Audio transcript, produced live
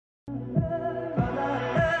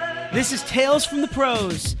This is Tales from the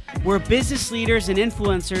Pros, where business leaders and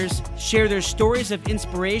influencers share their stories of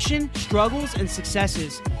inspiration, struggles, and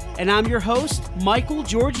successes. And I'm your host, Michael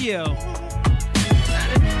Giorgio.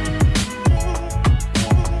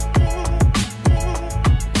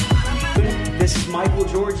 This is Michael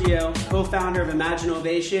Giorgio, co-founder of Imagine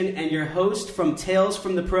Ovation, and your host from Tales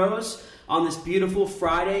from the Pros on this beautiful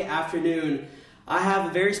Friday afternoon. I have a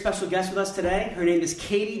very special guest with us today. Her name is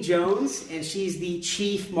Katie Jones, and she's the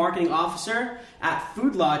Chief Marketing Officer at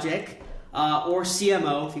FoodLogic, or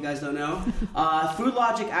CMO, if you guys don't know.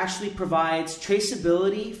 FoodLogic actually provides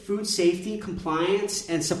traceability, food safety, compliance,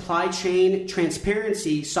 and supply chain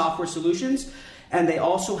transparency software solutions. And they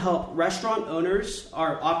also help restaurant owners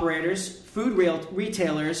or operators, food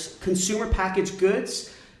retailers, consumer packaged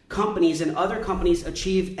goods, companies and other companies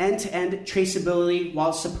achieve end-to-end traceability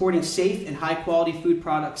while supporting safe and high-quality food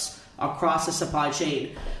products across the supply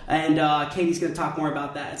chain. And Katie's going to talk more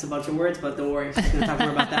about that. It's a bunch of words, but don't worry. She's going to talk more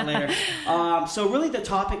about that later. So really the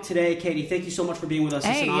topic today, Katie, thank you so much for being with us.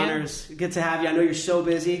 It's an honor. It's good to have you. I know you're so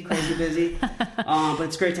busy, crazy busy, but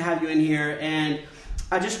it's great to have you in here. And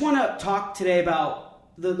I just want to talk today about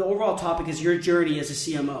the overall topic is your journey as a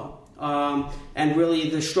CMO. And really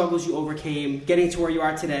the struggles you overcame, getting to where you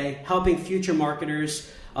are today, helping future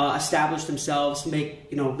marketers establish themselves, make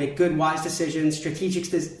good, wise decisions, strategic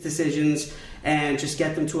decisions, and just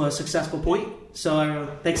get them to a successful point.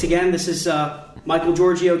 So thanks again. This is Michael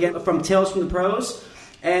Giorgio again from Tales from the Pros.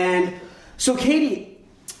 And so Katie,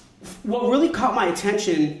 what really caught my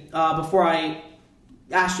attention before I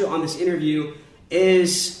asked you on this interview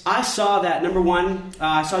is I saw that, number one,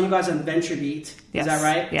 I saw you guys on VentureBeat. Yes. Is that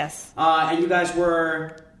right? Yes. And you guys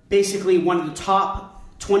were basically one of the top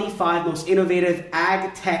 25 most innovative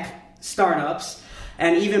ag tech startups.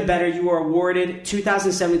 And even better, you were awarded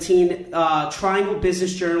 2017 Triangle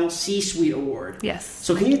Business Journal C-Suite Award. Yes.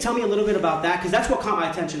 So can you tell me a little bit about that? Because that's what caught my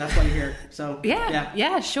attention. That's why you're here. So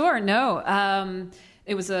Yeah, sure. No.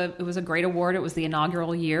 It was a great award. It was the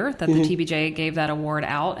inaugural year that the TBJ gave that award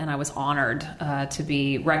out, and I was honored to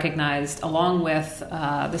be recognized along with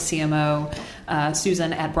the CMO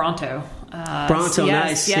Susan at Bronto. Bronto, yes,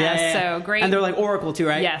 nice. Yes, Yeah. So great. And they're like Oracle too,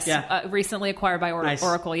 right? Yes, Yeah. Recently acquired by Nice.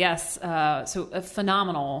 Oracle. Yes, so a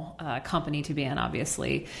phenomenal company to be in,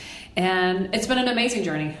 obviously, and it's been an amazing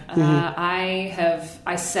journey.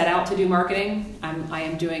 I set out to do marketing. I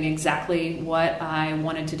am doing exactly what I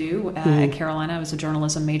wanted to do at Carolina. I was a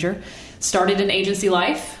journalism major. Started in agency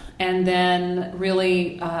life, and then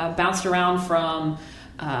really bounced around from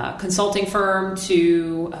consulting firm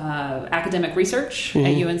to academic research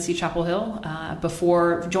at UNC Chapel Hill.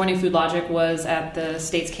 Before joining FoodLogic, was at the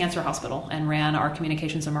state's cancer hospital and ran our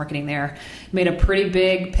communications and marketing there. Made a pretty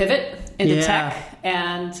big pivot into tech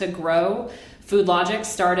and to grow. FoodLogic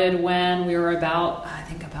started when we were about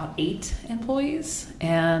 8 employees,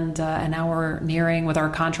 and now we're nearing, with our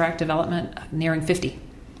contract development, nearing 50.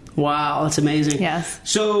 Wow, that's amazing. Yes.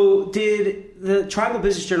 So did the Triangle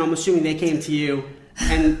Business Journal, I'm assuming they came to you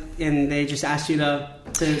and they just asked you to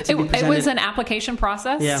be presented? It was an application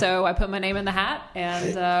process, Yeah. so I put my name in the hat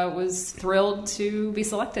and was thrilled to be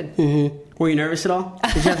selected. Were you nervous at all?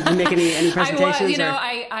 Did you have to make any presentations?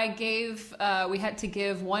 I gave, we had to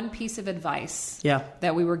give one piece of advice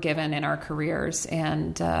that we were given in our careers,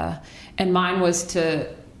 and mine was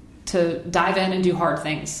to dive in and do hard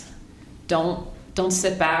things. Don't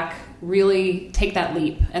sit back. Really take that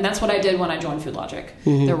leap. And that's what I did when I joined FoodLogic.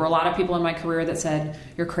 There were a lot of people in my career that said,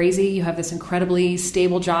 you're crazy. You have this incredibly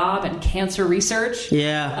stable job in cancer research.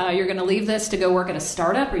 Yeah. You're going to leave this to go work at a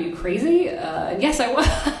startup. Are you crazy? And yes, I was.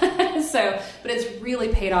 But it's really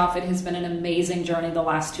paid off. It has been an amazing journey the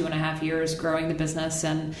last 2.5 years, growing the business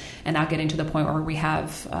and now getting to the point where we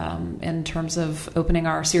have in terms of opening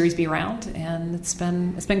our Series B round. And it's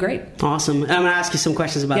been great. Awesome. And I'm going to ask you some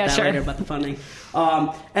questions about that sure. later, about the funding.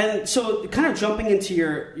 And so kind of jumping into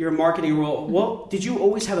your marketing role, did you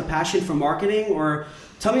always have a passion for marketing, or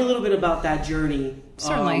tell me a little bit about that journey?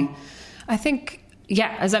 Certainly. I think,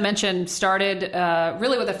 as I mentioned, started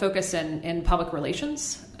really with a focus in public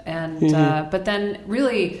relations. And but then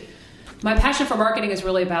really my passion for marketing is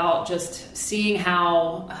really about just seeing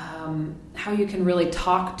how you can really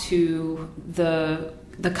talk to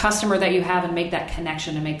the customer that you have and make that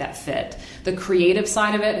connection and make that fit. The creative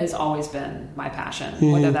side of it has always been my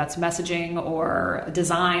passion, whether that's messaging or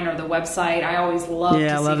design or the website. I always love to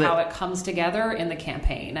see how it comes together in the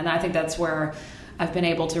campaign. And I think that's where I've been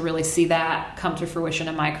able to really see that come to fruition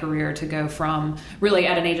in my career, to go from really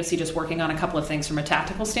at an agency just working on a couple of things from a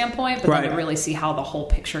tactical standpoint, but then to really see how the whole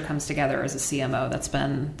picture comes together as a CMO. That's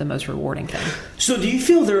been the most rewarding thing. So do you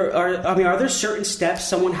feel are there certain steps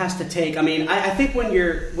someone has to take? I mean, I think when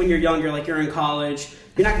you're younger, like you're in college,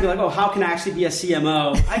 you're not going to be like, oh, how can I actually be a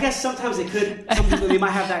CMO? I guess sometimes it could. Some people, they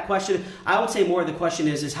might have that question. I would say more of the question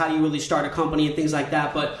is how do you really start a company and things like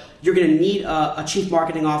that. But you're going to need a chief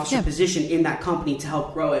marketing officer position in that company to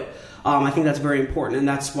help grow it. I think that's very important, and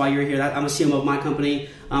that's why you're here. I'm a CMO of my company,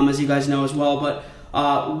 as you guys know as well. But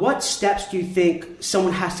what steps do you think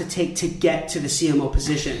someone has to take to get to the CMO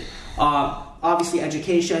position? Obviously,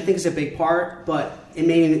 education, I think, is a big part, but it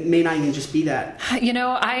may not even just be that.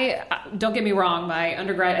 I don't get me wrong. My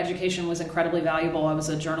undergrad education was incredibly valuable. I was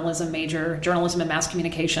a journalism major, journalism and mass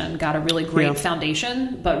communication, got a really great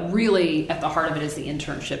foundation, but really at the heart of it is the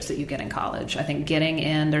internships that you get in college. I think getting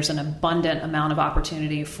in, there's an abundant amount of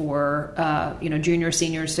opportunity for, junior,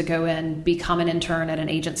 seniors to go in, become an intern at an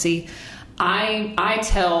agency. I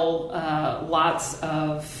tell lots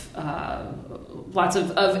of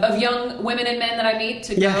young women and men that I meet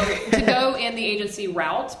to go in the agency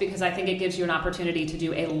route, because I think it gives you an opportunity to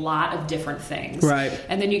do a lot of different things. Right.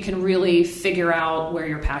 And then you can really figure out where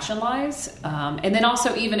your passion lies. And then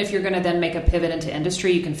also, even if you're going to then make a pivot into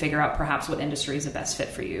industry, you can figure out perhaps what industry is the best fit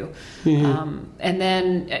for you. And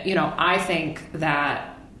then, I think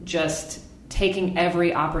that just taking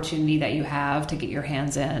every opportunity that you have to get your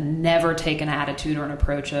hands in, never take an attitude or an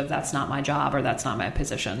approach of that's not my job or that's not my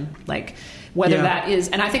position. Like whether that is,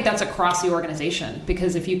 and I think that's across the organization,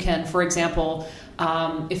 because if you can, for example,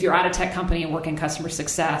 if you're at a tech company and work in customer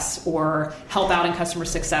success or help out in customer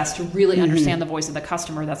success to really understand the voice of the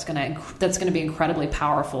customer, that's going to be incredibly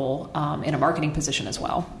powerful in a marketing position as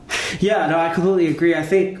well. Yeah, no, I completely agree. I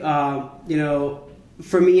think,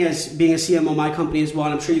 for me, as being a CMO of my company as well,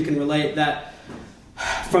 and I'm sure you can relate, that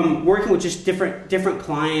from working with just different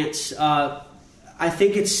clients, I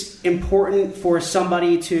think it's important for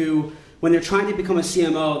somebody to, when they're trying to become a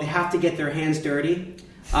CMO, they have to get their hands dirty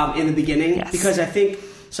in the beginning, because I think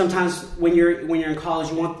sometimes when you're in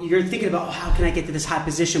college, you're thinking about, how can I get to this high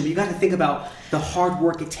position? But you got to think about the hard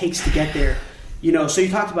work it takes to get there. So you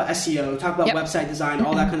talked about SEO, talked about website design,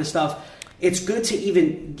 all that kind of stuff. It's good to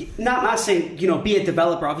even, not saying, be a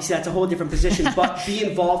developer. Obviously, that's a whole different position. But be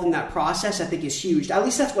involved in that process, I think, is huge. At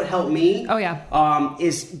least that's what helped me. Oh, yeah.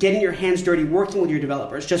 Is getting your hands dirty, working with your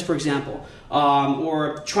developers, just for example.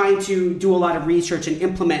 Or trying to do a lot of research and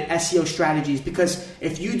implement SEO strategies. Because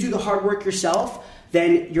if you do the hard work yourself,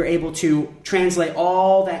 then you're able to translate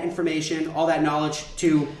all that information, all that knowledge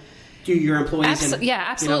to your employees.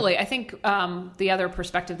 Absolutely. I think the other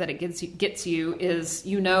perspective that it gets you is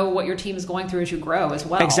what your team is going through as you grow as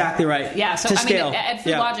well. Exactly right. Yeah. So at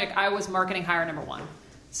FoodLogic, I was marketing hire number one.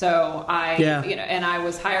 So and I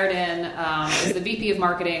was hired in as the VP of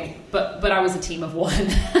marketing, but I was a team of one.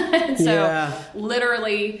 And so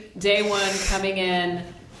literally day one coming in,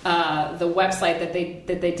 the website that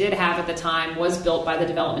they did have at the time was built by the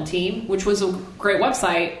development team, which was a great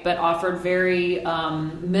website, but offered very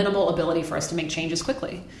minimal ability for us to make changes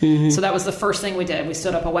quickly. So that was the first thing we did. We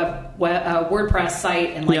stood up a WordPress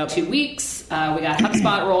site in 2 weeks. We got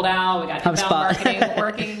HubSpot rolled out. We got inbound marketing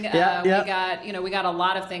working. We got a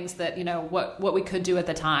lot of things that what we could do at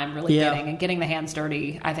the time. Really getting the hands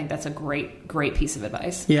dirty. I think that's a great piece of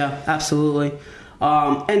advice. Yeah, absolutely.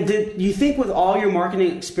 And did you think with all your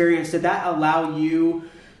marketing experience, did that allow you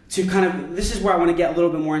to kind of, this is where I want to get a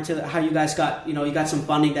little bit more into how you guys got, you got some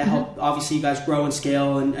funding that helped obviously you guys grow and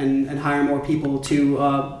scale and hire more people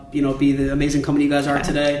to, be the amazing company you guys are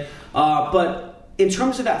today. But in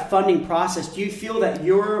terms of that funding process, do you feel that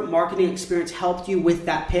your marketing experience helped you with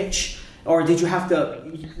that pitch? Or did you had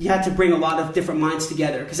to bring a lot of different minds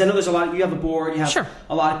together? Because I know there's you have a board, you have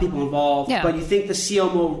a lot of people involved, but you think the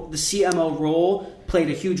CMO role played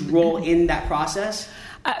a huge role in that process?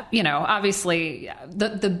 Obviously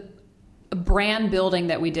the brand building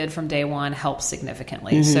that we did from day one helped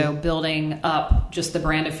significantly. So building up just the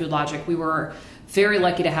brand of FoodLogic, we were very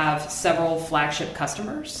lucky to have several flagship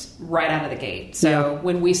customers right out of the gate. So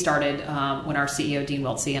when we started, when our CEO, Dean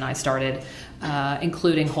Wiltsey, and I started,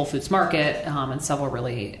 including Whole Foods Market and several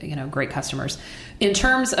really great customers. In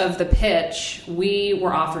terms of the pitch, we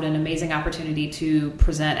were offered an amazing opportunity to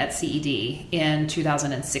present at CED in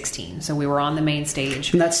 2016. So we were on the main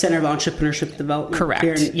stage. And that's Center of Entrepreneurship Development. Correct.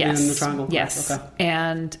 Here in the Triangle. Yes. Okay.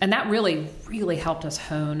 And that really, really helped us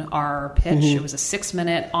hone our pitch. It was a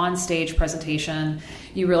 6-minute on-stage presentation.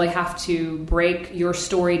 You really have to break your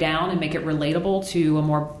story down and make it relatable to a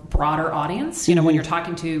more broader audience. When you're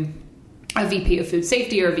talking to a VP of food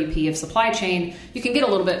safety or a VP of supply chain, you can get a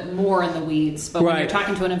little bit more in the weeds. But when you're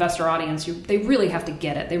talking to an investor audience, they really have to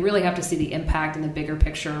get it. They really have to see the impact and the bigger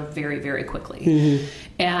picture very, very quickly.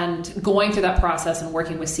 And going through that process and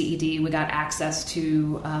working with CED, we got access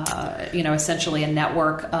to, essentially a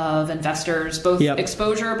network of investors, both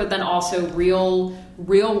exposure, but then also real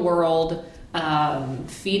world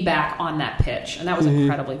feedback on that pitch, and that was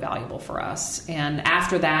incredibly valuable for us. And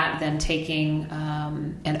after that, then taking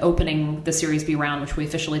and opening the Series B round, which we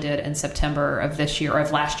officially did in September of last year,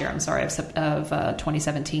 of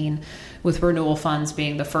 2017, with Renewal Funds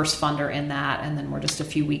being the first funder in that, and then we're just a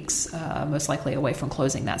few weeks most likely away from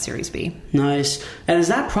closing that Series B. Nice. And is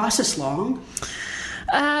that process long?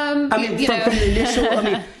 From the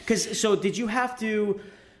initial, so did you have to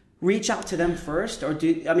reach out to them first, or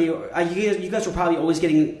you guys were probably always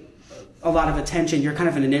getting a lot of attention. You're kind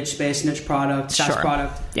of in a niche space, niche product, SaaS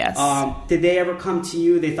product. Yes. Did they ever come to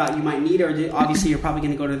you? They thought you might need it, or obviously you're probably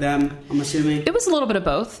going to go to them, I'm assuming? It was a little bit of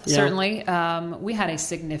both, certainly. We had a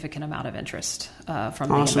significant amount of interest from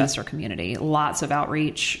the investor community, lots of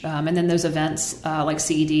outreach. And then those events like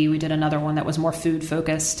CED, we did another one that was more food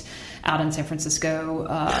focused out in San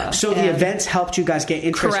Francisco. So the events helped you guys get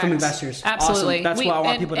interest from investors. Absolutely. Awesome. That's what I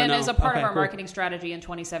want people to know. And as a part of our marketing strategy in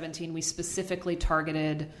 2017, we specifically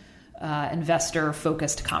targeted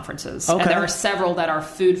investor-focused conferences. And there are several that are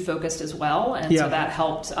food-focused as well. And so that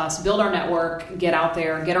helped us build our network, get out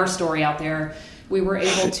there, get our story out there. We were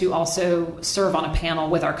able to also serve on a panel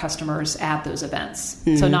with our customers at those events.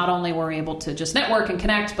 So not only were we able to just network and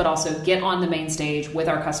connect, but also get on the main stage with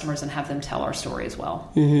our customers and have them tell our story as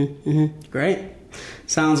well. Great.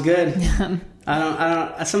 Sounds good.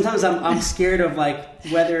 I don't. Sometimes I'm scared of like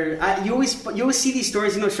whether you always see these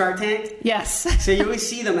stories, Shark Tank. Yes. So you always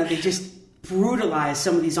see them and they just brutalize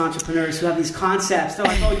some of these entrepreneurs who have these concepts. They're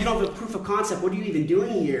like, oh, you don't have a proof of concept. What are you even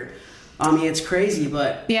doing here? I mean, it's crazy,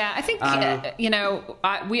 but yeah, I think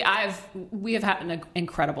we have had an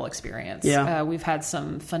incredible experience. Yeah. We've had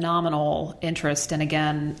some phenomenal interest, and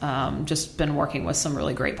again, just been working with some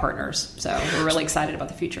really great partners. So we're really excited about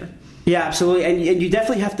the future. Yeah, absolutely, and you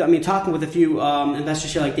definitely have to. I mean, talking with a few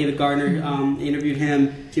investors here, like David Gardner, interviewed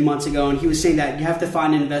him a few months ago, and he was saying that you have to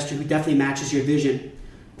find an investor who definitely matches your vision.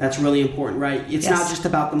 That's really important, right? It's not just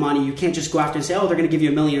about the money. You can't just go after and say, oh, they're going to give you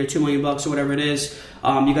 $1 million or $2 million or whatever it is.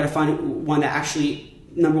 You got to find one that actually,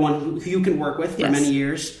 number one, who you can work with for many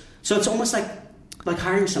years. So it's almost like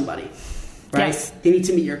hiring somebody, right? Yes. They need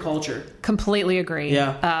to meet your culture. Completely agree.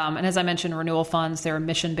 Yeah. And as I mentioned, Renewal Funds, they're a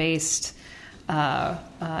mission-based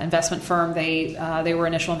investment firm. They were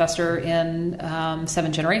initial investor in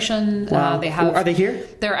 7th Generation. Wow. Are they here?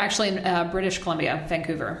 They're actually in British Columbia,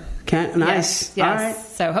 Vancouver. Nice. Yes. All right.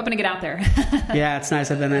 So hoping to get out there. Yeah, it's nice.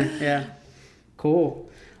 I've been there. Yeah. Cool.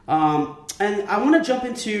 And I want to jump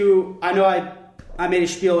into, I know I made a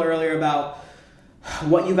spiel earlier about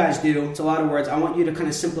what you guys do. It's a lot of words. I want you to kind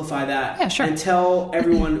of simplify that. Yeah, sure. And tell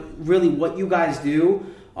everyone really what you guys do.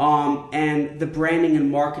 And the branding and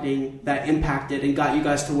marketing that impacted and got you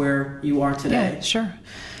guys to where you are today. Yeah, sure.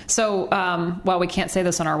 So while we can't say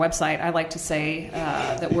this on our website, I like to say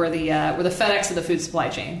that we're the FedEx of the food supply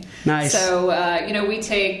chain. Nice. So we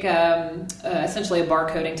take essentially a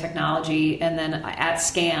barcoding technology, and then at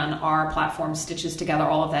Scan, our platform stitches together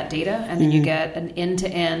all of that data, and then you get an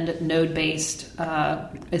end-to-end node-based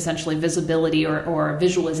essentially visibility or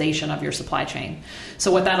visualization of your supply chain.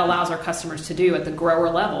 So what that allows our customers to do at the grower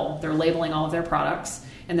level, they're labeling all of their products,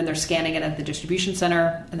 and then they're scanning it at the distribution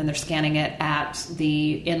center, and then they're scanning it at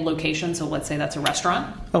the in location. So let's say that's a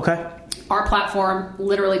restaurant. Okay. Our platform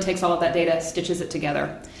literally takes all of that data, stitches it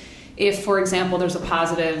together. If, for example, there's a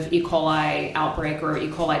positive E. coli outbreak or E.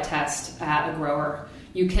 coli test at a grower,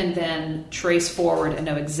 you can then trace forward and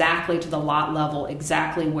know exactly to the lot level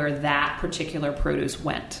exactly where that particular produce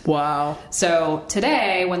went. Wow. So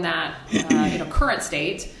today, when that current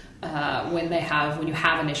state, when you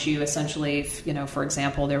have an issue, essentially, if, for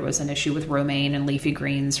example, there was an issue with romaine and leafy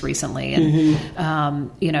greens recently,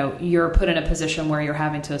 and you're put in a position where you're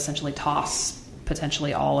having to essentially toss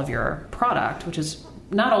potentially all of your product, which is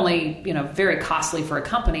not only very costly for a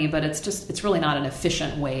company, but it's really not an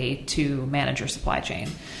efficient way to manage your supply chain.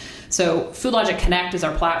 So FoodLogic Connect is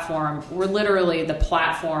our platform. We're literally the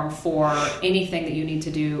platform for anything that you need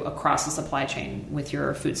to do across the supply chain with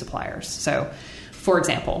your food suppliers. So, for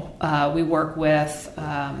example, we work with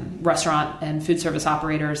restaurant and food service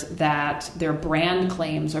operators that their brand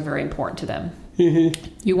claims are very important to them.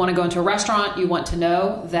 You want to go into a restaurant, you want to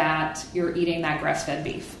know that you're eating that grass-fed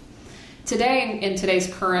beef. Today, in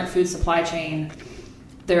today's current food supply chain,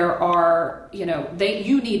 there are,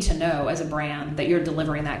 you need to know as a brand that you're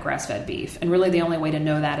delivering that grass-fed beef. And really the only way to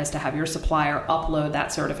know that is to have your supplier upload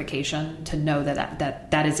that certification to know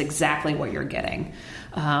that is exactly what you're getting.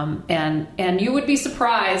 And you would be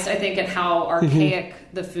surprised, I think, at how archaic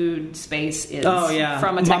the food space is. Oh, yeah.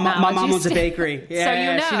 From a technology my mom owns a bakery.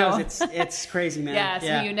 Yeah, so she knows it's crazy, man. Yeah, so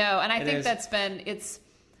And I think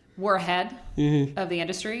we're ahead of the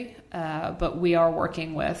industry, but we are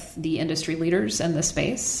working with the industry leaders in this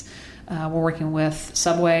space. We're working with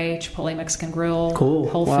Subway, Chipotle Mexican Grill,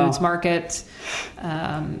 Whole Foods Market,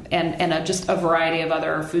 and just a variety of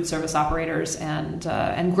other food service operators,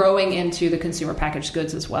 and growing into the consumer packaged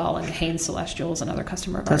goods as well, and Hanes Celestials and other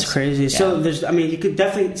customer of ours. That's crazy. Yeah. So you could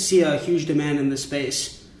definitely see a huge demand in this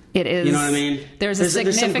space. It is. You know what I mean? There's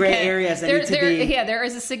some gray areas that need to be... Yeah, there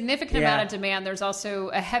is a significant amount of demand. There's also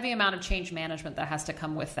a heavy amount of change management that has to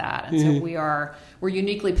come with that. And so we're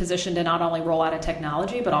uniquely positioned to not only roll out a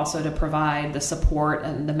technology, but also to provide the support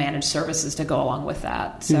and the managed services to go along with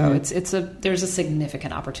that. So there's a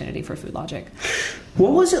significant opportunity for FoodLogic.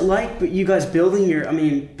 What was it like, you guys building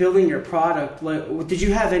your product? Like, did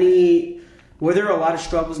you have were there a lot of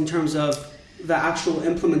struggles in terms of the actual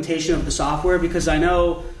implementation of the software? Because I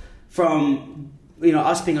know from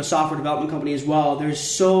us being a software development company as well, there's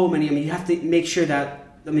so many. You have to make sure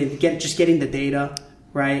that getting the data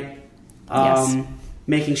right, yes.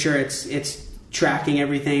 Making sure it's tracking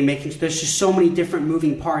everything. There's just so many different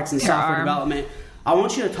moving parts in software development. I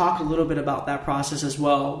want you to talk a little bit about that process as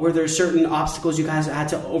well. Were there certain obstacles you guys had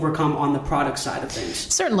to overcome on the product side of things?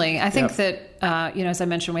 Certainly. I think that, as I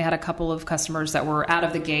mentioned, we had a couple of customers that were out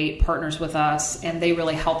of the gate partners with us, and they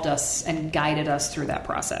really helped us and guided us through that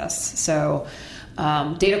process. So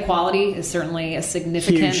data quality is certainly a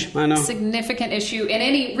significant issue in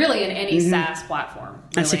any SaaS platform. Really.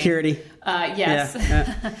 And security. Yes.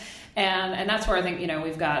 Yeah. And that's where I think,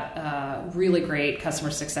 we've got a really great customer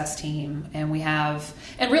success team, and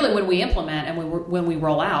really when we implement and when we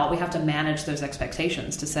roll out, we have to manage those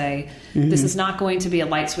expectations to say, this is not going to be a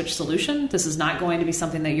light switch solution. This is not going to be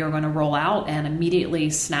something that you're going to roll out and immediately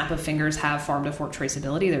snap of fingers have farm to fork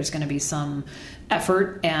traceability. There's going to be some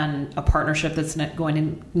effort and a partnership that's going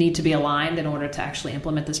to need to be aligned in order to actually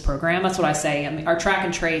implement this program. That's what I say. Our track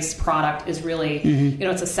and trace product is really,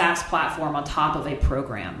 it's a SaaS platform on top of a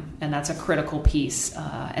program, and that's a critical piece.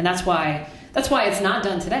 And that's why it's not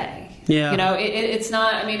done today. Yeah. It's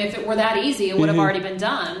not. If it were that easy, it would have already been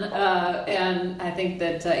done. And I think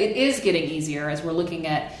that it is getting easier as we're looking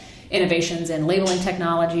at innovations in labeling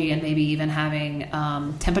technology, and maybe even having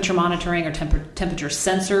temperature monitoring or temperature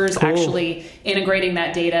sensors, actually integrating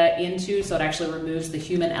that data into, so it actually removes the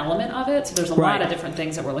human element of it. So there's a lot of different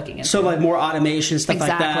things that we're looking into. So like more automation, stuff like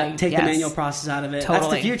that. Take the manual process out of it. Totally.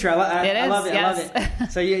 That's the future. I love it. Yes. I love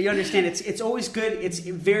it. So you understand it's always good. It's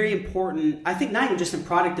very important. I think not even just in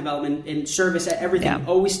product development, in service, everything. Yeah.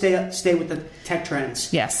 Always stay with the tech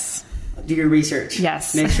trends. Yes. Do your research.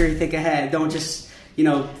 Yes. Make sure you think ahead. Don't just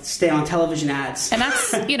stay on television ads. And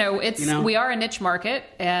that's, we are a niche market,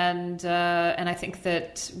 and I think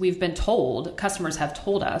that we've been told, customers have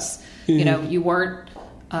told us, you weren't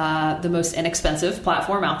the most inexpensive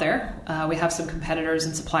platform out there. We have some competitors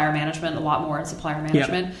in supplier management, a lot more in supplier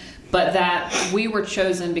management, yep. But that we were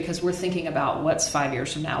chosen because we're thinking about what's 5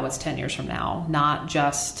 years from now, what's 10 years from now, not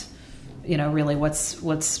just really what's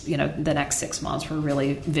the next 6 months. We're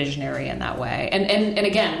really visionary in that way, and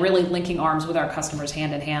again, really linking arms with our customers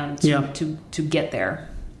hand in hand to get there.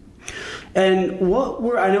 And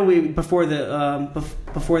before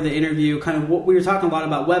the interview, kind of what we were talking a lot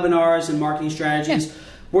about webinars and marketing strategies. Yeah.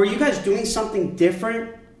 Were you guys doing something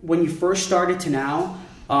different when you first started to now?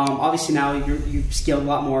 Obviously now you've scaled a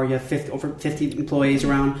lot more. You have over 50 employees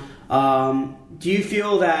around. Do you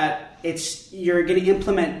feel that you're going to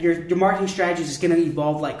implement your marketing strategies is going to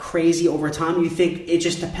evolve like crazy over time? You think it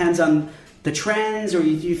just depends on the trends, or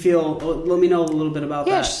you feel? Let me know a little bit about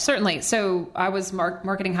that. Yeah, certainly. So I was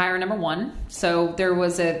marketing hire number one. So there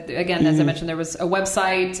was as I mentioned, there was a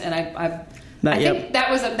website, and I think that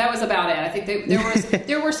was about it. I think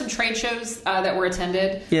there were some trade shows that were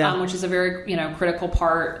attended, which is a very critical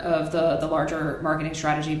part of the larger marketing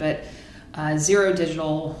strategy. But zero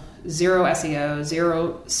digital, zero SEO,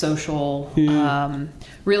 zero social,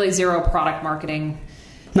 really zero product marketing.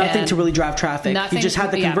 Nothing to really drive traffic. You just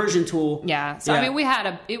had the conversion tool. Yeah. So we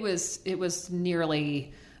had it was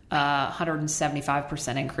nearly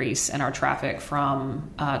 175% increase in our traffic from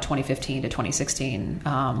 2015 to 2016.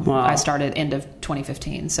 Wow. I started end of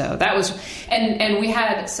 2015. So that was, and we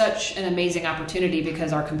had such an amazing opportunity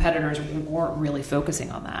because our competitors weren't really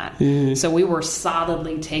focusing on that. So we were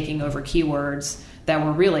solidly taking over keywords that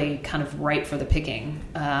were really kind of ripe for the picking.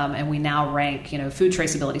 And we now rank, food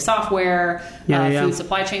traceability software, food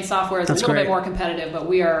supply chain software. It's a little bit more competitive, but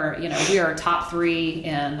we are top 3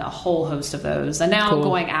 in a whole host of those. And now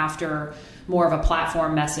going after more of a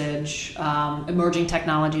platform message, emerging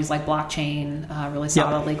technologies like blockchain, really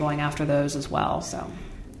solidly going after those as well. So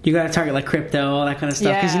you got to target like crypto, all that kind of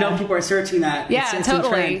stuff, because people are searching that. Yeah, it's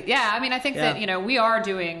totally. Yeah, I mean, I think that we are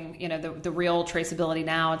doing the real traceability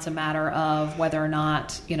now. It's a matter of whether or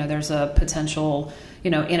not there's a potential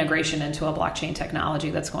integration into a blockchain technology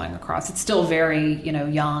that's going across. It's still very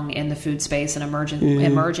young in the food space and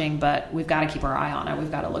emerging, but we've got to keep our eye on it. We've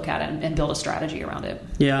got to look at it and build a strategy around it.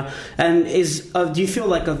 Yeah, and do you feel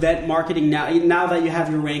like event marketing now that you have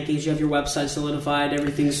your rankings, you have your website solidified,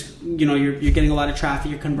 everything's you're getting a lot of traffic,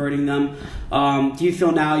 you're converting them. Do you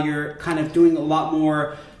feel now you're kind of doing a lot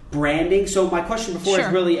more branding? So my question before is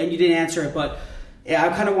really, and you didn't answer it, but I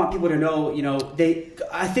kind of want people to know,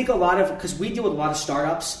 I think a lot of, because we deal with a lot of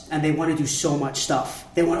startups and they want to do so much stuff.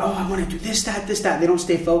 They want, I want to do this, that. They don't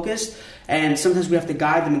stay focused. And sometimes we have to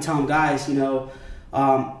guide them and tell them, guys,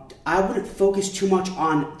 I wouldn't focus too much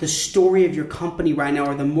on the story of your company right now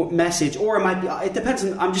or the message, or it might be, it depends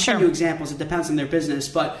on, I'm just giving you examples. It depends on their business,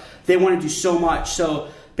 but they want to do so much. So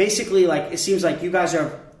basically, like, it seems like you guys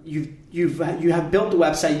are, you have built the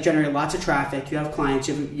website, you generate lots of traffic, you have clients,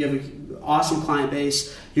 you have an awesome client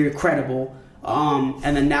base, you're credible,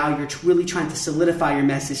 and then now you're really trying to solidify your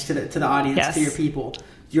message to the audience, to your people.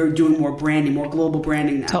 You're doing more branding, more global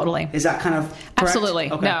branding now. Totally. Is that kind of correct?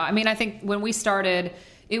 Absolutely. Okay. No, I mean, I think when we started,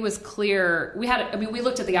 it was clear we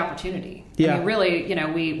looked at the opportunity. Yeah. I mean, really,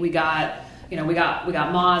 we got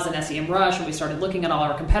Moz and SEM Rush, and we started looking at all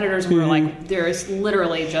our competitors, and we were like, there is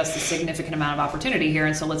literally just a significant amount of opportunity here,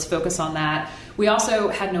 and so let's focus on that. We also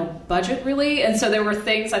had no budget really, and so there were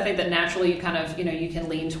things I think that naturally you kind of you can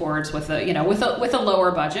lean towards with a with a lower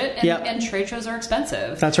budget, and trade shows are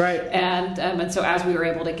expensive. That's right. And so as we were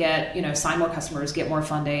able to get sign more customers, get more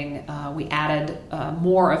funding, we added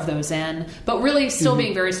more of those in, but really still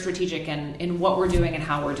being very strategic in what we're doing and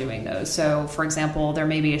how we're doing those. So for example, there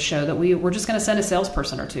may be a show that we're just going to send a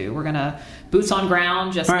salesperson or two. We're going to boots on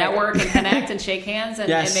ground, just network and connect and shake hands,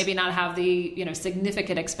 and maybe not have the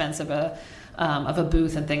significant expense of a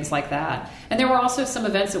booth and things like that. And there were also some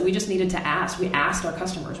events that we just needed to ask. We asked our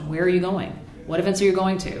customers, where are you going? What events are you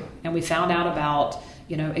going to? And we found out about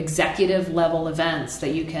executive level events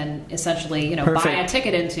that you can essentially buy a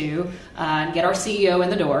ticket into and get our CEO in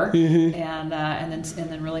the door, and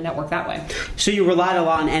then really network that way. So you relied a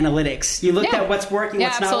lot on analytics. You looked at what's working,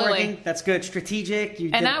 what's not working. That's good. Strategic.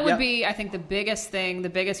 That would be, I think, the biggest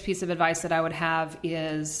piece of advice that I would have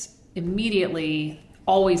is immediately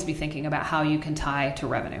always be thinking about how you can tie to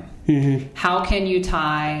revenue. How can you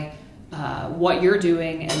tie what you're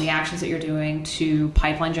doing and the actions that you're doing to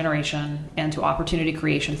pipeline generation and to opportunity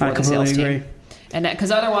creation for the sales team? And that,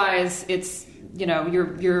 because otherwise it's you're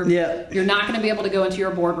not going to be able to go into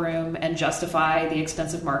your boardroom and justify the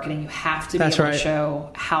expensive marketing. You have to be able to show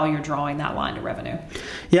how you're drawing that line to revenue.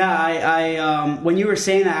 Yeah, I when you were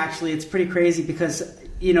saying that, actually, it's pretty crazy because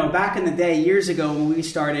back in the day, years ago when we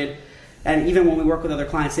started, and even when we work with other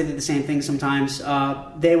clients, they did the same thing sometimes.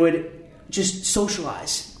 They would just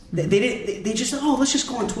socialize. They just let's just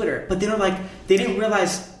go on Twitter. But they didn't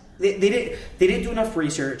realize they didn't do enough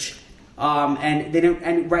research, and they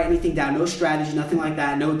didn't write anything down. No strategy, nothing like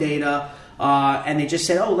that. No data. And they just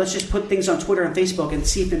said, let's just put things on Twitter and Facebook and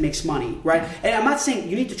see if it makes money, right? And I'm not saying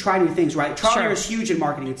you need to try new things, right? Trial and error is huge in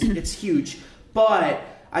marketing. It's huge, but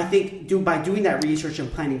I think by doing that research and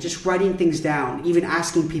planning, just writing things down, even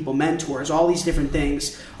asking people, mentors, all these different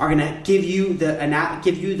things are going to give you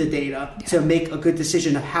the data to make a good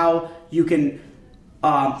decision of how you can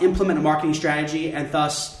implement a marketing strategy and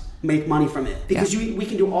thus make money from it. Because we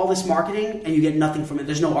can do all this marketing and you get nothing from it.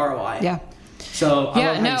 There's no ROI. Yeah. So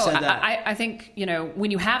I think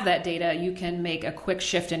when you have that data, you can make a quick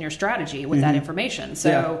shift in your strategy with that information.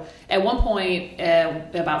 So at one point,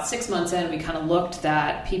 about 6 months in, we kind of looked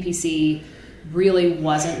that PPC really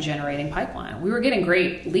wasn't generating pipeline. We were getting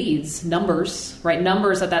great leads, numbers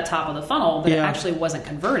at that top of the funnel, but it actually wasn't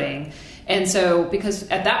converting. And so, because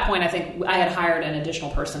at that point, I think I had hired an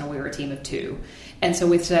additional person and we were a team of 2. And so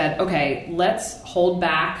we said, okay, let's pull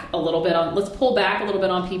back a little bit on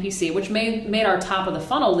PPC, which made our top of the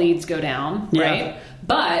funnel leads go down, right?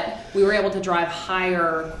 But we were able to drive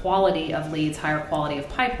higher quality of leads, higher quality of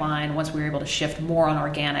pipeline once we were able to shift more on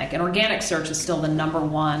organic. And organic search is still the number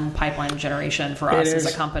one pipeline generation for us as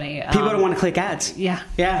a company. People don't want to click ads. Yeah.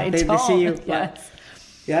 They see you. Yes.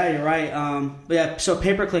 Yeah, you're right. So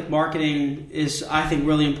pay-per-click marketing is, I think,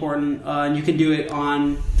 really important. And you can do it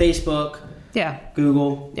on Facebook,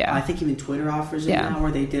 Google. Yeah. I think even Twitter offers it Yeah. now,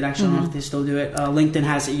 or they did actually. I don't know if they still do it. LinkedIn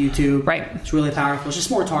has it, YouTube. Right. It's really powerful. It's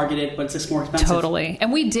just more targeted, but it's just more expensive. Totally.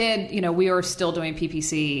 And we did, we are still doing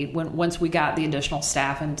PPC once we got the additional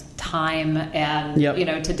staff and time and,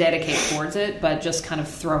 to dedicate towards it, but just kind of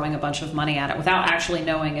throwing a bunch of money at it without actually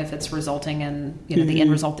knowing if it's resulting in, the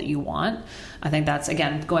end result that you want. I think that's,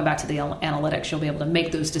 again, going back to the analytics, you'll be able to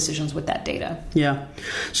make those decisions with that data. Yeah.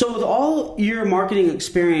 So with all your marketing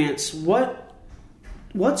experience, what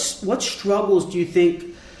struggles do you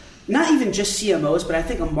think, not even just CMOs, but I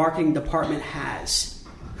think a marketing department has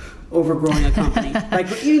over growing a company?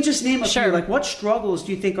 Like, even just name a few. Like, what struggles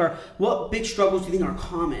do you think what big struggles do you think are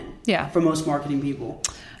common for most marketing people?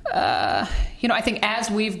 I think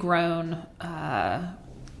as we've grown,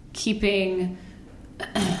 keeping,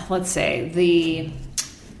 let's say, the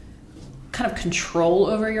kind of control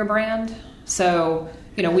over your brand. So,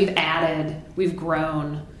 we've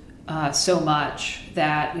grown so much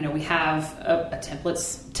that, we have a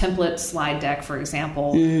template slide deck, for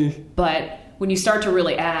example, but when you start to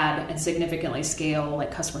really add and significantly scale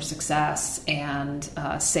like customer success and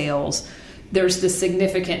sales, there's this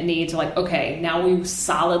significant need to now we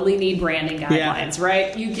solidly need branding guidelines,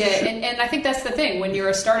 right? You get, and I think that's the thing, when you're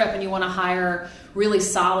a startup and you want to hire really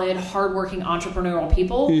solid, hardworking entrepreneurial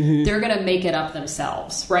people, they're going to make it up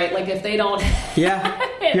themselves, right? Like if they don't.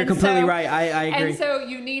 Yeah, you're completely right. I agree. And so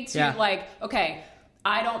you need to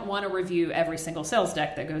I don't want to review every single sales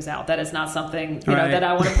deck that goes out. That is not something that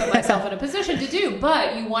I want to put myself in a position to do,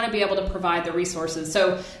 but you want to be able to provide the resources.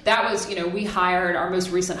 So that was, we hired, our most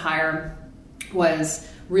recent hire was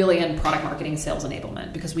really in product marketing, sales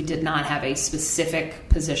enablement, because we did not have a specific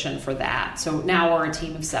position for that. So now we're a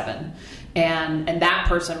team of 7. And that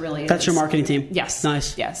person really That's your marketing team? Yes.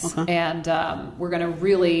 Nice. Yes. Okay. And we're going to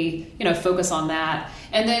really, focus on that.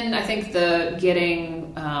 And then I think the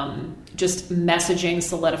getting just messaging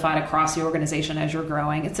solidified across the organization as you're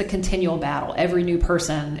growing, it's a continual battle. Every new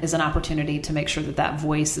person is an opportunity to make sure that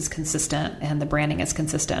voice is consistent and the branding is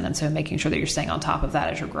consistent. And so making sure that you're staying on top of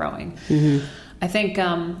that as you're growing. I think,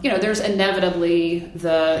 there's inevitably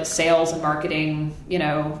the sales and marketing,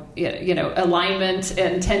 alignment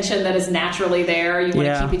and tension that is naturally there. You want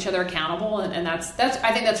to keep each other accountable. And that's,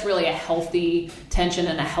 I think that's really a healthy tension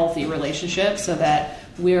and a healthy relationship, so that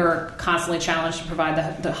we're constantly challenged to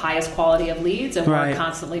provide the highest quality of leads, and we're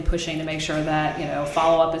constantly pushing to make sure that,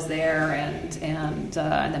 follow-up is there and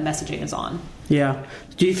the messaging is on. Yeah.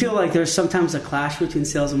 Do you feel like there's sometimes a clash between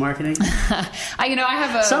sales and marketing? I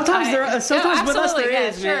have a... Sometimes with us there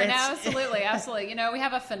is. Sure, absolutely. We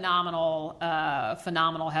have a phenomenal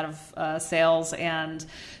head of sales. And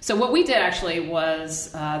so what we did actually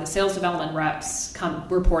was the sales development reps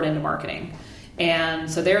report into marketing. And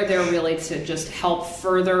so they're there really to just help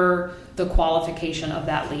further the qualification of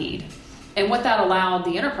that lead. And what that allowed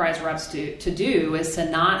the enterprise reps to do is to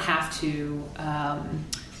not have to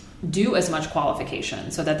do as much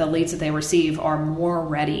qualification, so that the leads that they receive are more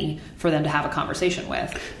ready for them to have a conversation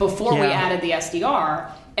with. Before we added the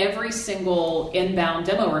SDR, every single inbound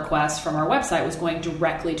demo request from our website was going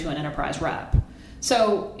directly to an enterprise rep.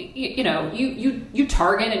 So, you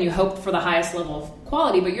target and you hope for the highest level of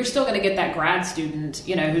quality, but you're still going to get that grad student,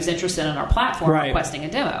 who's interested in our platform requesting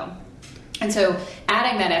a demo. And so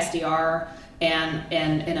adding that SDR and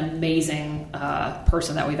an amazing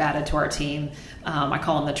person that we've added to our team, I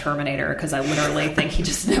call him the Terminator because I literally think he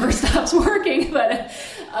just never stops working. But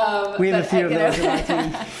we have a few of those in our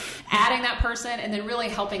team. Adding that person and then really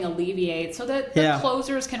helping alleviate so that the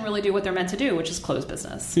closers can really do what they're meant to do, which is close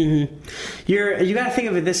business. You got to think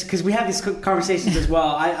of it this, because we have these conversations as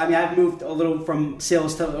well. I mean, I've moved a little from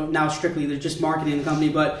sales to now strictly just marketing the company,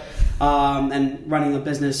 but and running a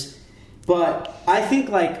business. But I think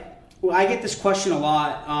I get this question a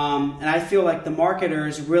lot, and I feel like the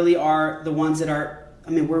marketers really are the ones that are. I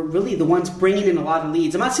mean, we're really the ones bringing in a lot of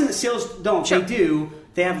leads. I'm not saying that sales don't; they do.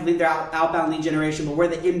 They have their outbound lead generation, but we're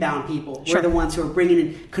the inbound people. We're the ones who are bringing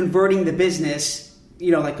in, converting the business,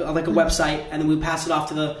 like a website, and then we pass it off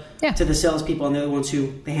to the salespeople, and they're the ones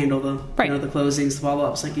who they handle the the closings, the follow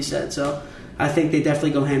ups, like you said. So I think they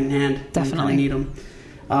definitely go hand in hand. Definitely need them.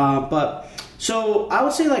 So I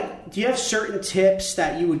would say, do you have certain tips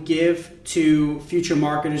that you would give to future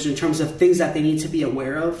marketers in terms of things that they need to be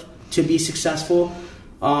aware of to be successful?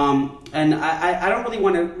 And I don't really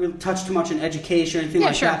want to touch too much on education or anything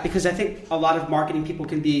that, because I think a lot of marketing people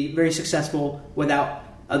can be very successful without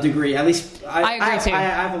a degree. At least I agree too. I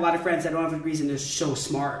have a lot of friends that don't have degrees and they're so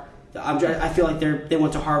smart. I feel like they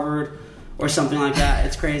went to Harvard or something like that.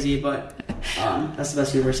 It's crazy, but that's the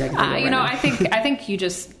best university I can think of right now. I think you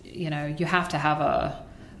just you have to have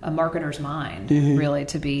marketer's mind, really,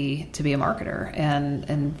 to be a marketer.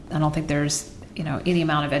 And I don't think there's, any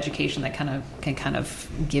amount of education that can kind of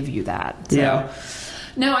give you that. So,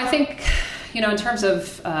 no, I think, in terms of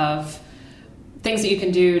things that you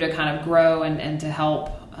can do to kind of grow and to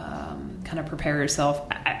help kind of prepare yourself,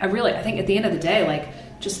 I think at the end of the day, like,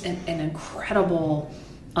 just an incredible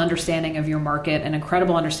understanding of your market, an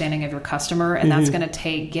incredible understanding of your customer, and that's going to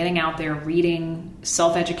take getting out there, reading,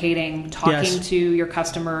 self-educating, talking to your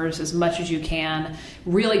customers as much as you can,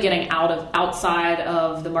 really getting outside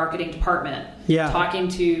of the marketing department, talking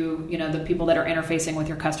to the people that are interfacing with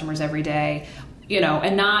your customers every day,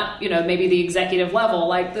 and not maybe the executive level,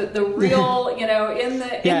 like the real in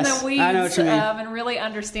the weeds, and really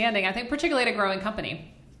understanding. I think particularly at a growing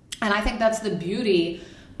company, and I think that's the beauty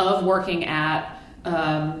of working at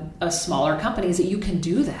a smaller company, is that you can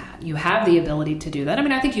do that. You have the ability to do that. I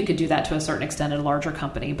mean, I think you could do that to a certain extent at a larger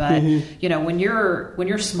company, but when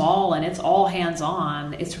you're small and it's all hands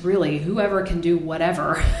on, it's really whoever can do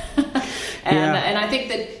whatever. And I think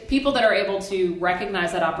that people that are able to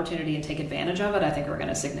recognize that opportunity and take advantage of it, I think are going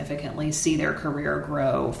to significantly see their career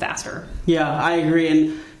grow faster. Yeah, I agree.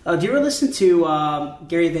 And do you ever listen to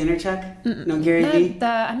Gary Vaynerchuk? No, Gary V?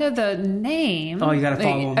 I know the name. Oh, you got to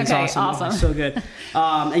follow him. He's awesome. Oh, he's so good.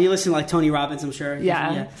 And you listen to like Tony Robbins, I'm sure.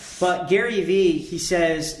 Yeah. But Gary V, he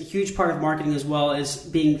says a huge part of marketing as well is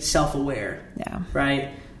being self-aware. Yeah. Right?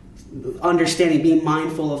 Understanding, being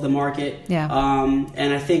mindful of the market. Yeah.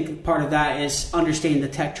 And I think part of that is understanding the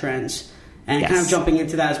tech trends. And kind of jumping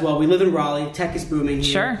into that as well. We live in Raleigh. Tech is booming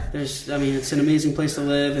here. Sure. It's an amazing place to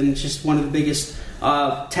live, and it's just one of the biggest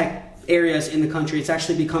tech areas in the country. It's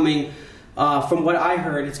actually becoming, from what I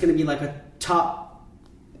heard, it's going to be like a top,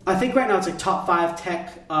 I think right now it's like top 5 tech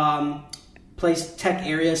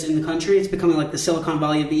areas in the country. It's becoming like the Silicon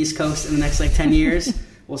Valley of the East Coast in the next like 10 years.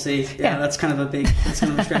 We'll see. Yeah, that's kind of a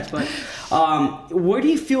stretch. But where do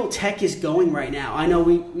you feel tech is going right now? I know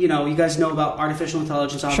you guys know about artificial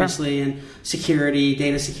intelligence, obviously, and security,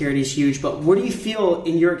 data security is huge. But where do you feel,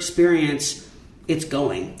 in your experience, it's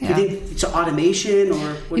going? Do you think it's automation,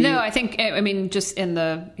 or I think, just in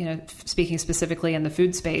the, speaking specifically in the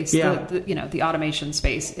food space, the automation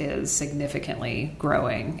space is significantly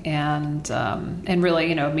growing, and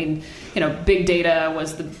really, big data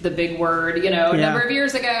was the big word, a number of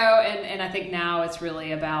years ago, and I think now it's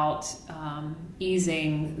really about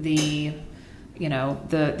easing the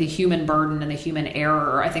human burden and the human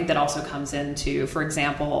error. I think that also comes into, for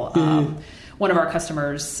example, one of our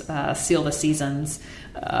customers, Seal the Seasons.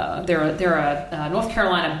 They're a North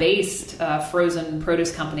Carolina-based frozen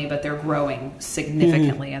produce company, but they're growing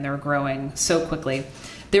significantly, and they're growing so quickly.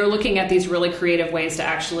 They're looking at these really creative ways to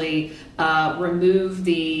actually remove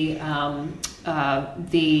the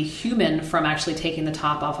human from actually taking the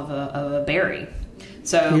top off of a berry.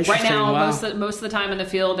 So right now, most of the time in the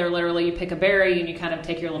field, they're literally, you pick a berry and you kind of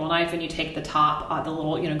take your little knife and you take the top, the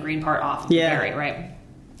little green part off of the berry, right?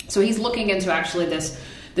 So he's looking into actually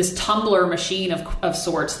this tumbler machine of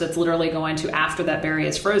sorts that's literally going to, after that berry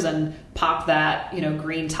is frozen, pop that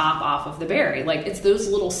green top off of the berry. Like, it's those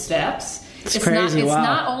little steps. It's crazy.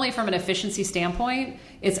 Not only from an efficiency standpoint,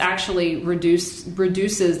 it's actually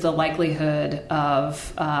reduces the likelihood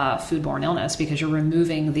of foodborne illness, because you're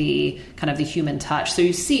removing the kind of the human touch. So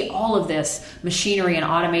you see all of this machinery and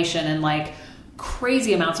automation and like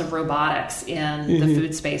crazy amounts of robotics in the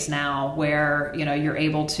food space now, where you're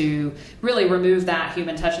able to really remove that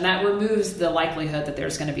human touch, and that removes the likelihood that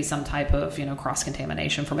there's going to be some type of cross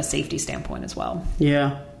contamination from a safety standpoint as well.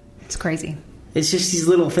 Yeah, it's crazy. It's just these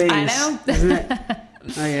little things, I know, isn't it?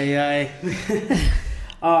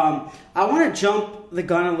 I want to jump the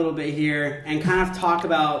gun a little bit here and kind of talk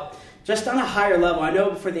about, just on a higher level. I know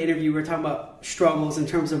before the interview we were talking about struggles in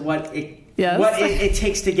terms of what it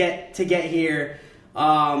takes to get here.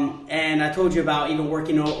 And I told you about even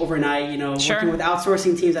working overnight, working with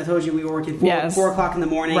outsourcing teams. I told you we were working 4 o'clock in the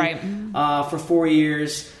morning for 4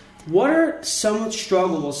 years. What are some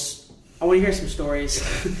struggles? I want to hear some stories.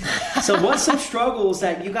 So what's some struggles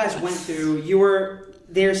that you guys went through? You were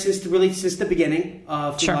there since the beginning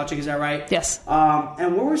of Food Logic, is that right? Yes.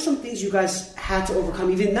 And what were some things you guys had to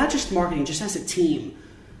overcome, even not just marketing, just as a team?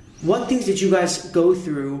 What things did you guys go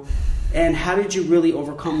through, and how did you really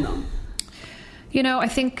overcome them? I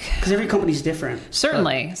think, because every company's different.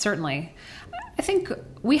 Certainly. I think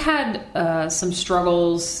we had some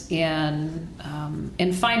struggles in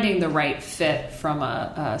finding the right fit from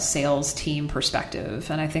a sales team perspective,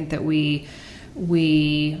 and I think that I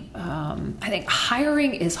think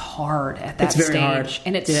hiring is hard at that stage, hard.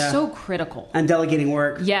 And it's so critical. And delegating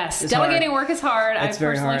work. Yes, delegating work is hard. I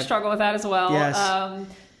personally struggle with that as well. Yes.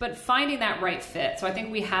 but finding that right fit. So I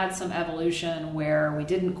think we had some evolution where we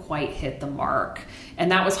didn't quite hit the mark,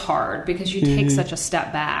 and that was hard because you take such a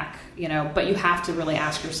step back, you know, but you have to really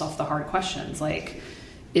ask yourself the hard questions. Like,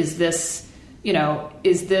 is this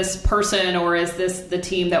person, or is this the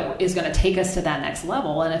team that is going to take us to that next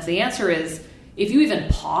level? And if the answer is, if you even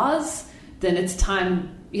pause, then it's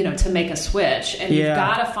time, you know, to make a switch. And you've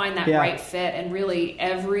got to find that right fit. And really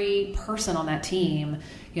every person on that team,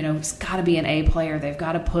 you know, it's got to be an A player. They've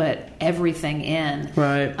got to put everything in.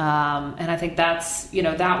 Right. And I think that's, you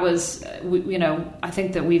know, that was, you know, I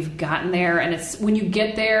think that we've gotten there, and it's, when you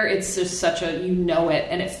get there, it's just such a, you know it,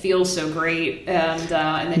 and it feels so great. And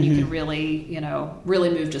then you can really, you know, really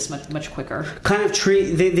move just much quicker. Kind of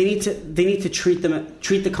they need to treat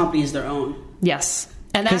the company as their own. Yes.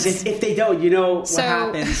 And because if they don't, you know what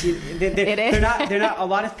happens. They're not. A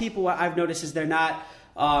lot of people, what I've noticed is they're not.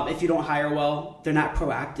 If you don't hire well, they're not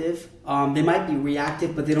proactive. They might be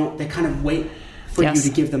reactive, but they don't. They kind of wait for you to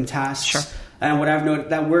give them tasks. Sure. And what I've noticed,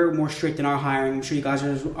 that we're more strict in our hiring. I'm sure you guys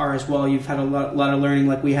are as well. You've had a lot of learning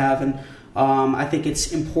like we have, and I think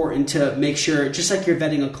it's important to make sure, just like you're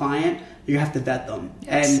vetting a client, you have to vet them.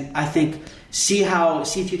 Yes. And I think see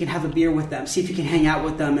if you can have a beer with them, see if you can hang out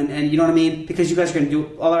with them, and you know what I mean? Because you guys are going to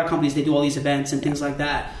do, a lot of companies, they do all these events and things like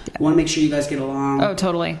that. Yeah. We want to make sure you guys get along. Oh,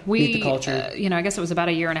 totally. Meet the culture. You know, I guess it was about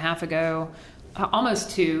a year and a half ago,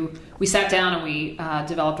 almost two, we sat down and we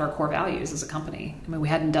developed our core values as a company. I mean, we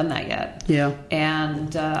hadn't done that yet. Yeah.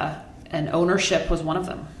 And ownership was one of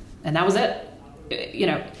them. And that was it. You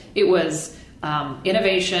know, it was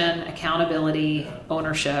innovation, accountability,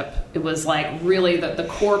 ownership. It was like really the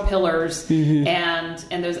core pillars, and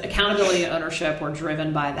those accountability and ownership were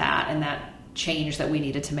driven by that and that change that we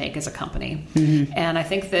needed to make as a company. And I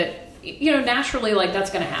think that, you know, naturally, like,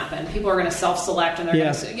 that's going to happen. People are going to self-select, and they're going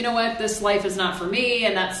to say, you know what, this life is not for me,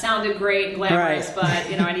 and that sounded great and glamorous,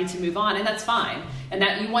 but, you know, I need to move on, and that's fine. And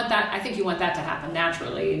that, you want that, I think you want that to happen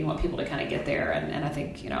naturally, and you want people to kind of get there, and I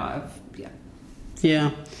think, you know,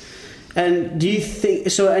 Yeah. And do you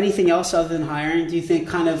think, so anything else other than hiring, do you think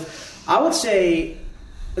kind of, I would say,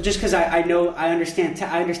 just because I understand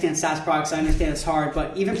SaaS products, I understand it's hard,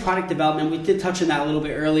 but even product development, we did touch on that a little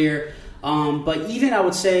bit earlier, but even I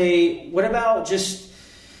would say, what about just,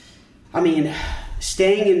 I mean,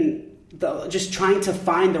 staying in, just trying to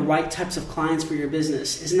find the right types of clients for your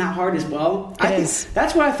business? Isn't that hard as well? It is.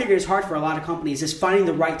 That's what I figure is hard for a lot of companies, is finding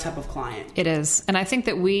the right type of client. It is. And I think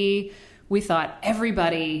that we thought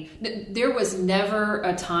there was never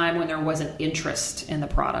a time when there wasn't interest in the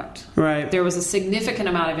product. Right. There was a significant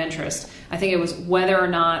amount of interest. I think it was whether or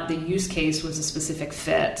not the use case was a specific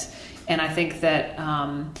fit. And I think that,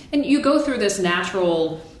 and you go through this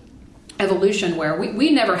natural evolution where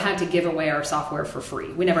we never had to give away our software for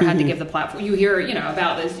free. We never had to give the platform. You hear, you know,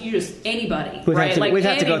 about this, you just, anybody, right? We've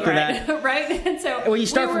had to go through that. Right? And so when you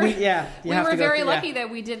start, we were very lucky that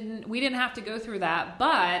we didn't have to go through that.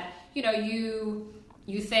 But, you know,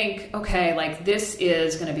 you think, okay, like, this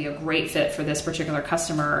is going to be a great fit for this particular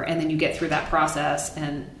customer, and then you get through that process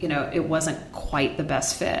and, you know, it wasn't quite the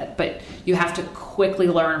best fit. But you have to quickly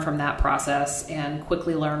learn from that process and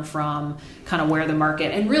quickly learn from kind of where the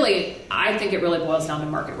market, and really, I think it really boils down to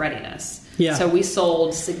market readiness. Yeah. So we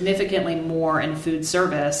sold significantly more in food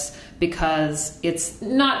service because it's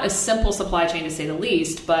not a simple supply chain, to say the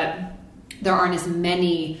least, but there aren't as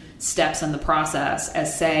many steps in the process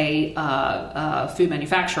as, say, a food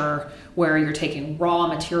manufacturer, where you're taking raw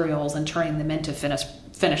materials and turning them into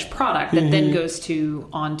finished product that then goes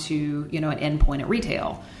onto, you know, an endpoint at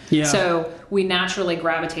retail. Yeah. So we naturally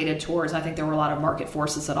gravitated towards, I think there were a lot of market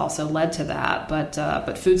forces that also led to that,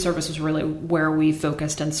 but food service was really where we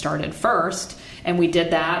focused and started first. And we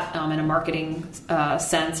did that in a marketing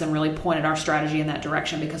sense, and really pointed our strategy in that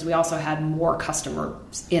direction, because we also had more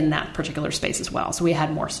customers in that particular space as well. So we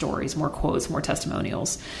had more stories, more quotes, more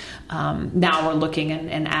testimonials. Now we're looking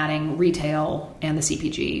and adding retail and the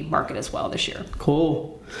CPG market as well this year.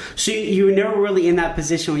 Cool. So you were never really in that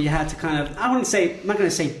position where you had to kind of, I'm not going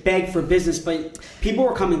to say beg for business, but people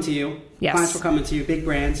were coming to you. Yes. Clients were coming to you, big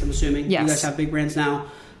brands, I'm assuming. Yes. You guys have big brands now.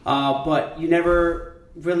 But you never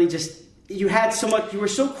really you had so much, you were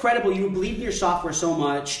so credible, you believed in your software so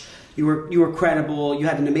much, you were credible, you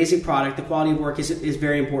had an amazing product, the quality of work is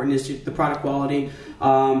very important, is the product quality,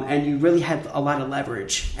 and you really had a lot of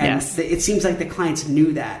leverage. And yes. It seems like the clients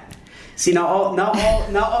knew that. See, not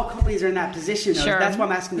all companies are in that position, though. Sure. That's why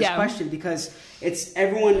I'm asking this question, because it's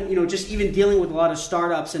everyone, you know, just even dealing with a lot of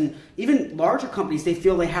startups and even larger companies, they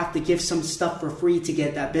feel they have to give some stuff for free to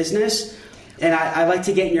get that business. And I like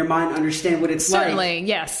to get in your mind, understand what it's like. Certainly,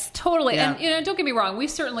 yes, totally. Yeah. And don't get me wrong, we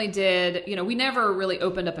certainly did. We never really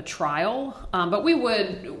opened up a trial, but we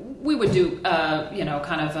would do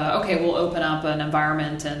okay, we'll open up an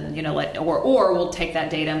environment and or we'll take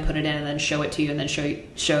that data and put it in and then show it to you and then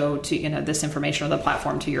show to this information on the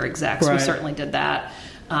platform to your execs. Right. We certainly did that.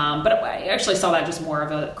 But I actually saw that just more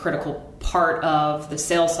of a critical part of the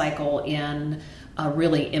sales cycle in a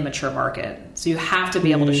really immature market. So you have to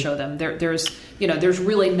be able to show them there's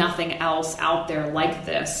really nothing else out there like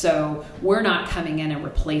this. So we're not coming in and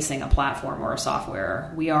replacing a platform or a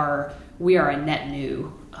software. We are a net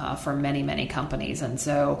new for many, many companies. And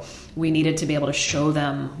so we needed to be able to show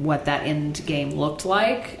them what that end game looked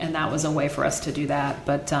like. And that was a way for us to do that.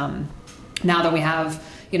 But now that we have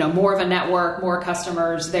more of a network, more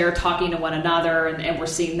customers, they're talking to one another, and we're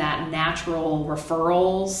seeing that natural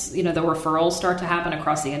referrals, the referrals start to happen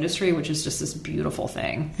across the industry, which is just this beautiful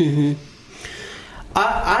thing. Mm-hmm.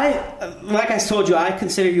 I like I told you, I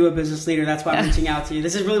consider you a business leader. That's why I'm reaching out to you.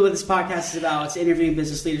 This is really what this podcast is about. It's interviewing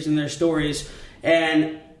business leaders and their stories.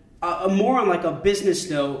 And more on like a business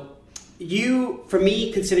note, for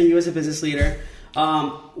me, considering you as a business leader,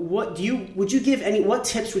 what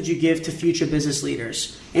tips would you give to future business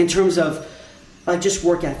leaders in terms of like just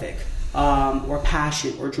work ethic, or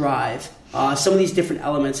passion or drive? Some of these different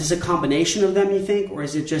elements. Is it a combination of them, you think, or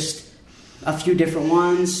is it just a few different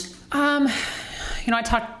ones? I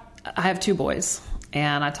have two boys,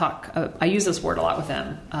 and I use this word a lot with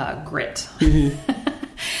them, grit. Mm-hmm.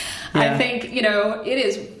 Yeah. I think, it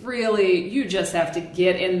is really, you just have to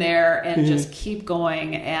get in there and just keep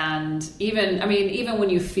going. And even when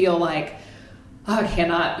you feel like, I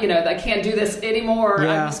can't do this anymore.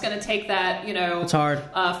 Yeah. I'm just going to take that, it's hard.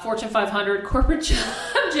 Fortune 500 corporate job.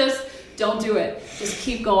 Just don't do it. Just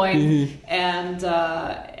keep going. Mm-hmm. And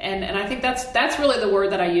I think that's really the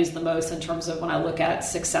word that I use the most in terms of when I look at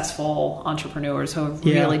successful entrepreneurs who have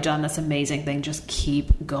really done this amazing thing. Just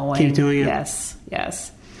keep going. Keep doing it.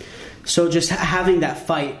 Yes. So just having that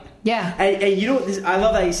fight. Yeah. And I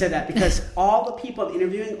love that you said that, because all the people I'm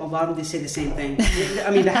interviewing, a lot of them, they say the same thing. I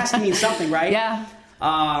mean, that has to mean something, right? Yeah.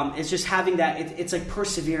 It's just having that. It's like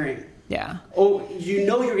persevering. Yeah. Oh, you're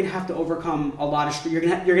going to have to overcome a lot of. You're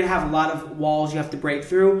going to have a lot of walls you have to break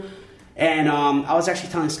through. And I was actually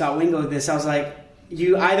telling Scott Wingo this. I was like,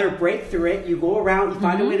 you either break through it, you go around, you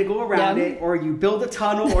find a way to go around it, or you build a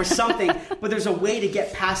tunnel or something. But there's a way to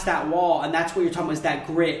get past that wall, and that's what you're talking about, is that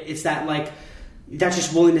grit. It's that that's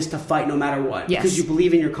just willingness to fight no matter what. Yes. Because you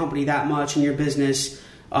believe in your company that much, in your business.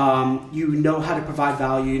 You know how to provide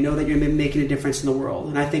value. You know that you're making a difference in the world.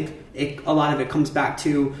 And I think a lot of it comes back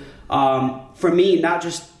to, for me, not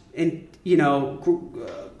just in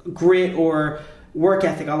grit or work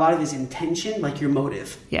ethic. A lot of it is intention, like your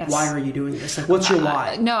motive. Yes. Why are you doing this? Like, what's your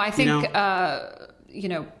why? No, I think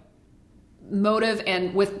motive,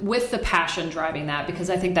 and with the passion driving that, because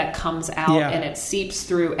I think that comes out and it seeps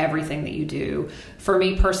through everything that you do. For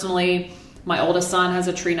me personally, my oldest son has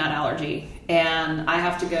a tree nut allergy, and I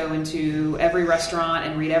have to go into every restaurant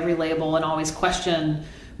and read every label and always question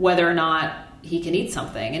whether or not he can eat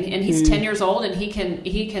something. And he's 10 years old, and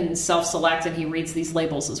he can self-select, and he reads these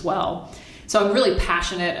labels as well. So I'm really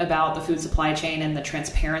passionate about the food supply chain and the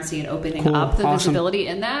transparency and opening up the visibility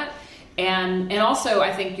in that. And also,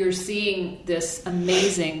 I think you're seeing this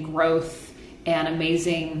amazing growth and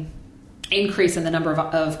amazing increase in the number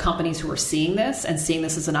of companies who are seeing this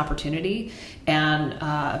as an opportunity, and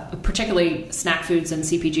particularly snack foods and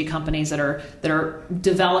CPG companies that are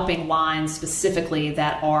developing lines specifically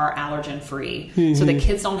that are allergen free, so that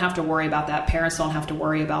kids don't have to worry about that, parents don't have to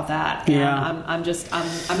worry about that. And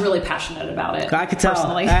I'm really passionate about it. I could tell.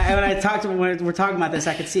 Personally. When we're talking about this,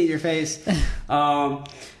 I could see it in your face.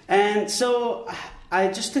 And so I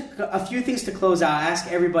just took a few things to close out. I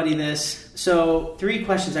ask everybody this. So 3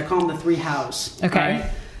 questions. I call them the 3 hows. Okay.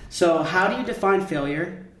 Right? So how do you define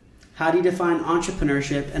failure? How do you define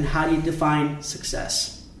entrepreneurship? And how do you define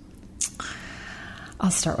success?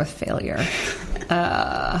 I'll start with failure.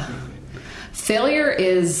 Failure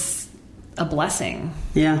is a blessing.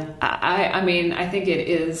 Yeah. I think it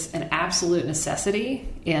is an absolute necessity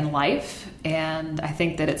in life. And I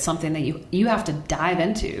think that it's something that you have to dive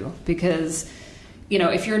into, because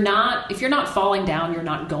if you're not falling down, you're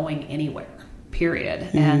not going anywhere, period.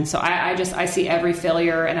 Mm-hmm. And so I see every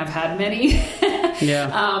failure, and I've had many,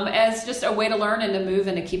 as just a way to learn and to move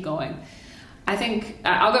and to keep going. I think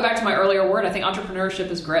I'll go back to my earlier word. I think entrepreneurship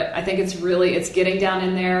is grit. I think it's getting down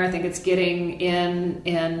in there. I think it's getting in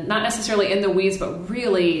not necessarily in the weeds, but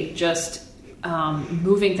really just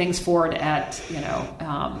moving things forward at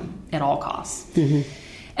all costs. Mm-hmm.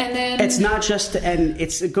 And then it's not just, and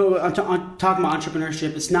it's on talking about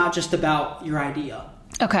entrepreneurship. It's not just about your idea.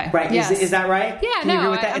 Okay. Right. Yes. Is that right? Yeah. Can you agree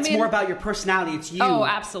with that? It's more about your personality. It's you. Oh,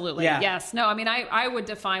 absolutely. Yeah. Yes. No, I mean, I would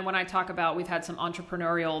define when I talk about we've had some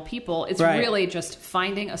entrepreneurial people, it's right. really just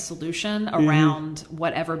finding a solution around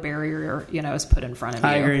whatever barrier, is put in front of you.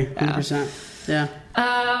 I agree. 100%. Yeah.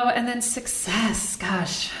 And then success.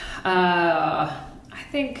 Gosh. I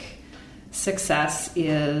think success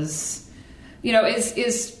is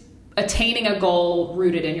attaining a goal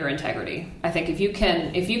rooted in your integrity. I think if you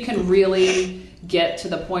can really get to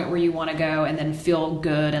the point where you want to go and then feel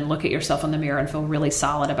good and look at yourself in the mirror and feel really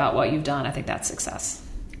solid about what you've done, I think that's success.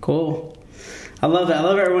 Cool. I love that. I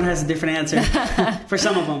love everyone has a different answer for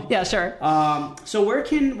some of them. Yeah, sure. So where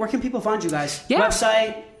can people find you guys? Yeah.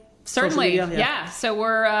 Website? Certainly. Social media? Yeah. So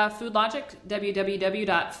we're FoodLogic,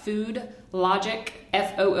 www.foodlogic,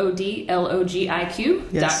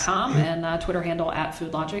 FoodLogiq.com, and Twitter handle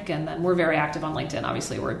 @FoodLogic. And then we're very active on LinkedIn.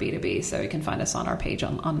 Obviously, we're a B2B, so you can find us on our page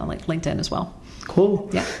on LinkedIn as well. Cool.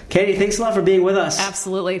 Yeah. Katie, thanks a lot for being with us.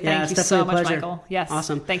 Absolutely. Thank you so much, Michael. Yes.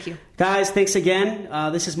 Awesome. Thank you. Guys, thanks again.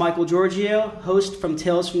 This is Michael Giorgio, host from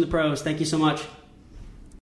Tales from the Pros. Thank you so much.